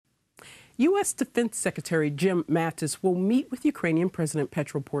U.S. Defense Secretary Jim Mattis will meet with Ukrainian President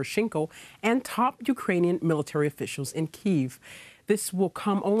Petro Poroshenko and top Ukrainian military officials in Kyiv. This will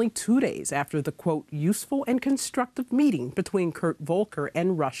come only 2 days after the, quote, useful and constructive meeting between Volker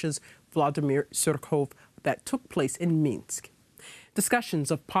and Russia's Vladimir Surkov that took place in Minsk.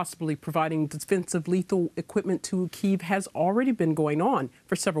 Discussions of possibly providing defensive lethal equipment to Kyiv has already been going on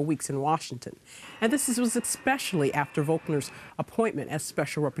for several weeks in Washington. And this was especially after Volker's appointment as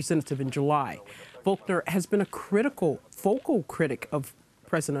special representative in July. Volker has been a vocal critic of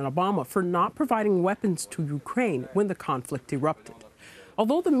President Obama for not providing weapons to Ukraine when the conflict erupted.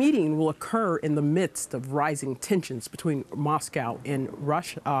 Although the meeting will occur in the midst of rising tensions between Washington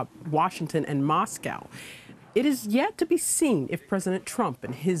and Moscow, it is yet to be seen if President Trump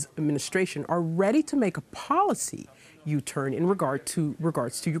and his administration are ready to make a policy U-turn in regards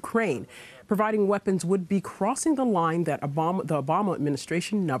to Ukraine. Providing weapons would be crossing the line that the Obama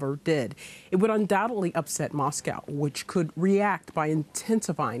administration never did. It would undoubtedly upset Moscow, which could react by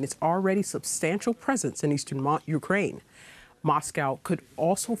intensifying its already substantial presence in eastern Ukraine. Moscow could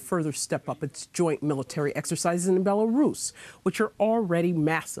also further step up its joint military exercises in Belarus, which are already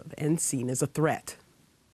massive and seen as a threat.